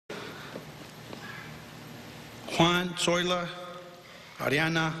Juan, Zoila,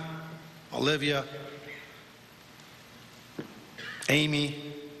 Ariana, Olivia, Amy,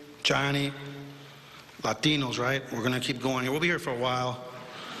 Johnny, Latinos, right? We're going to keep going here. We'll be here for a while.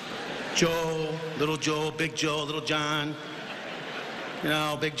 Joe, Little John, you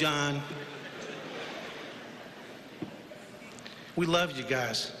know, Big John. We love you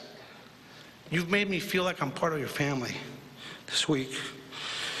guys. You've made me feel like I'm part of your family this week.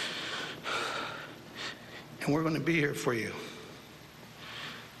 And we're going to be here for you.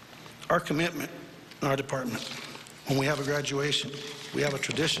 Our commitment in our department, when we have a graduation, we have a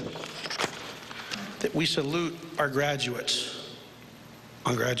tradition that we salute our graduates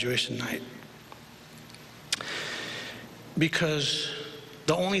on graduation night. Because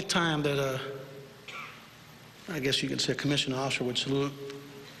the only time that I guess you could say a commissioned officer would salute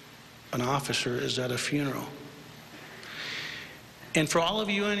an officer is at a funeral. And for all of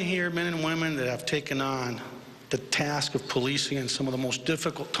you in here, men and women that have taken on the task of policing in some of the most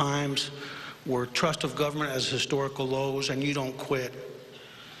difficult times where trust of government has historical lows and you don't quit,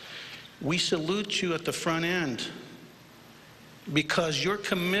 we salute you at the front end because your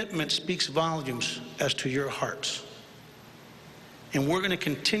commitment speaks volumes as to your hearts. And we're going to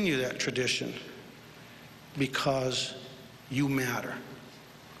continue that tradition because you matter.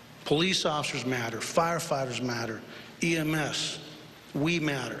 Police officers matter, firefighters matter, EMS, we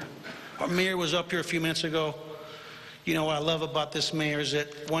matter. Our mayor was up here a few minutes ago. You know what I love about this mayor is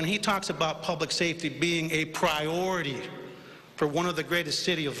that when he talks about public safety being a priority for one of the greatest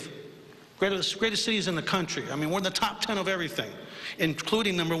cities in the country. I mean, we're in the top 10 of everything,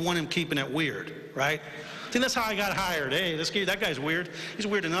 including #1 in keeping it weird, right? I think that's how I got hired. Hey, that guy's weird. He's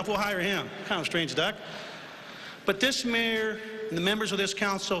weird enough, we'll hire him. Kind of a strange duck. But this mayor and the members of this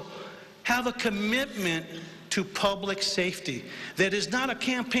council have a commitment to public safety that is not a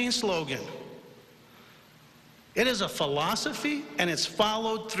campaign slogan. It is a philosophy, and it's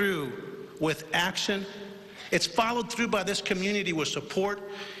followed through with action. It's followed through by this community with support,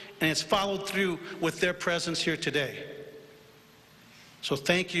 and it's followed through with their presence here today. So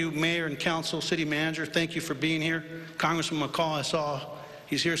thank you, Mayor and Council, City Manager. Thank you for being here. Congressman McCall, I saw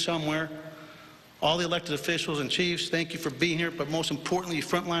he's here somewhere. All the elected officials and chiefs, thank you for being here. But most importantly,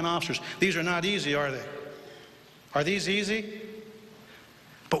 frontline officers. These are not easy, are they? Are these easy?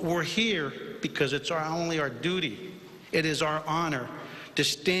 But we're here because it's only our duty. It is our honor to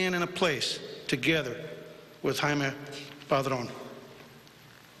stand in a place together with Jaime Padron.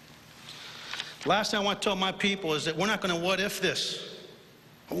 Last thing I want to tell my people is that we're not going to what if this.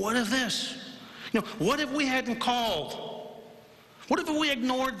 What if this? You know, what if we hadn't called? What if we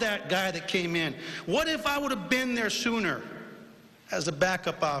ignored that guy that came in? What if I would have been there sooner as a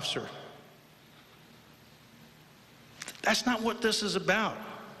backup officer? That's not what this is about.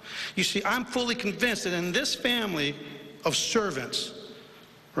 You see, I'm fully convinced that in this family of servants,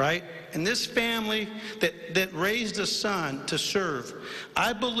 right, in this family that raised a son to serve,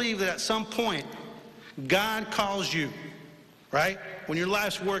 I believe that at some point, God calls you, right, when your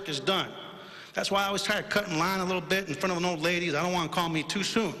life's work is done. That's why I always try to cut in line a little bit in front of an old lady. I don't want to call me too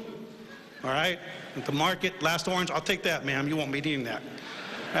soon, all right? At the market, last orange, I'll take that, ma'am. You won't be needing that,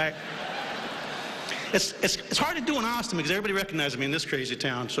 all right? It's hard to do in Austin because everybody recognizes me in this crazy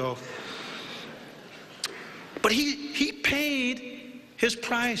town, so. But he paid his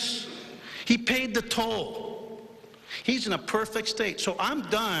price. He paid the toll. He's in a perfect state. So I'm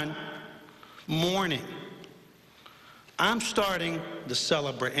done mourning. I'm starting to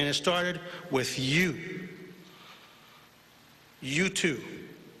celebrate, and it started with you. You too.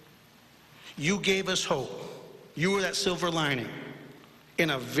 You gave us hope. You were that silver lining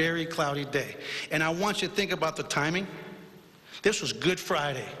in a very cloudy day. And I want you to think about the timing. This was Good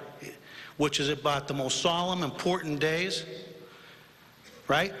Friday, which is about the most solemn, important days,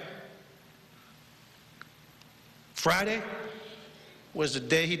 right? Friday was the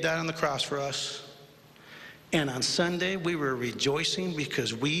day he died on the cross for us. And on Sunday, we were rejoicing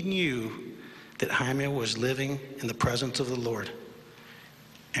because we knew that Jaime was living in the presence of the Lord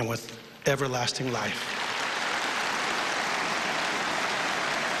and with everlasting life.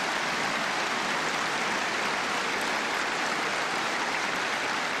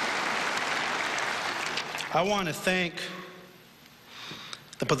 I want to thank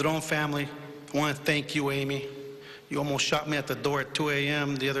the Padron family. I want to thank you, Amy. You almost shot me at the door at 2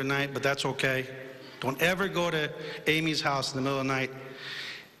 a.m. the other night, but that's okay. Don't ever go to Amy's house in the middle of the night.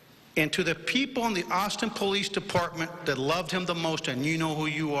 And to the people in the Austin Police Department that loved him the most, and you know who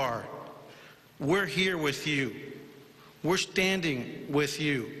you are, we're here with you. We're standing with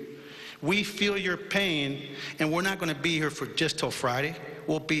you. We feel your pain, and we're not going to be here for just till Friday.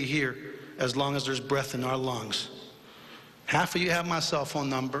 We'll be here as long as there's breath in our lungs. Half of you have my cell phone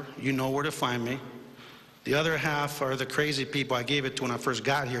number. You know where to find me. The other half are the crazy people I gave it to when I first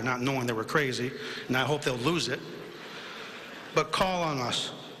got here, not knowing they were crazy, and I hope they'll lose it. But call on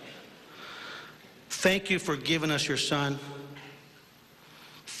us. Thank you for giving us your son.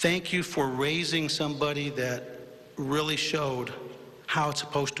 Thank you for raising somebody that really showed how it's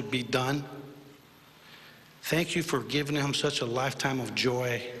supposed to be done. Thank you for giving him such a lifetime of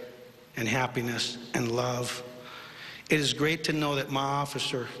joy and happiness and love. It is great to know that my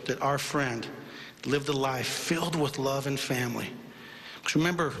officer, that our friend, lived a life filled with love and family. Because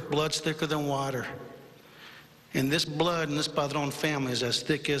remember, blood's thicker than water. And this blood in this Padron family is as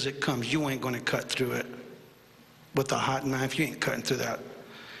thick as it comes. You ain't going to cut through it with a hot knife. You ain't cutting through that.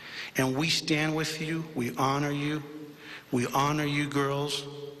 And we stand with you. We honor you. We honor you, girls.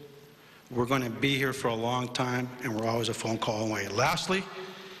 We're going to be here for a long time, and we're always a phone call away. Lastly,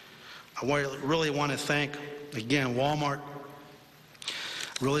 I really want to thank, again, Walmart.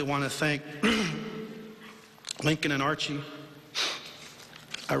 Really want to thank Lincoln and Archie.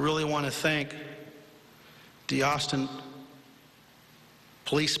 I really want to thank the Austin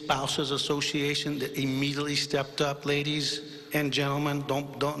Police Spouses Association that immediately stepped up. Ladies and gentlemen,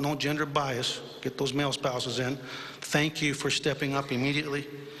 don't gender bias. Get those male spouses in. Thank you for stepping up immediately.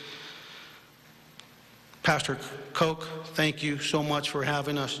 Pastor Koch, thank you so much for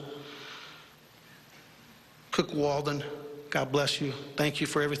having us. Cook Walden, God bless you. Thank you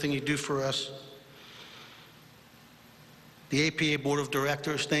for everything you do for us. The APA Board of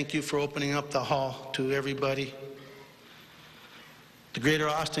Directors, thank you for opening up the hall to everybody. The Greater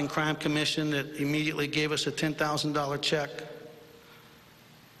Austin Crime Commission that immediately gave us a $10,000 check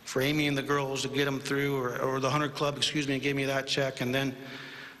for Amy and the girls to get them through, or the 100 Club, excuse me, gave me that check. And then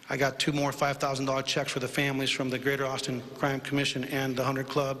I got 2 more $5,000 checks for the families from the Greater Austin Crime Commission and the 100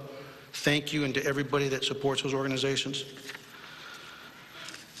 Club. Thank you, and to everybody that supports those organizations.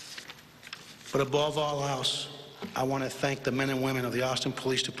 But above all else, I want to thank the men and women of the Austin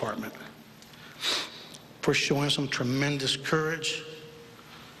Police Department for showing some tremendous courage,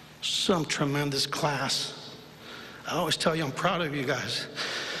 some tremendous class. I always tell you I'm proud of you guys,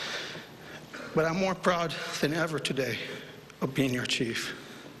 but I'm more proud than ever today of being your chief.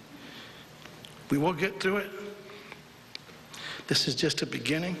 We will get through it. This is just a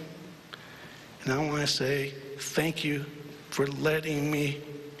beginning, and I want to say thank you for letting me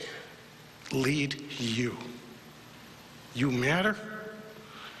lead you. You matter.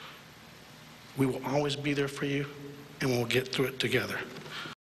 We will always be there for you, and we'll get through it together.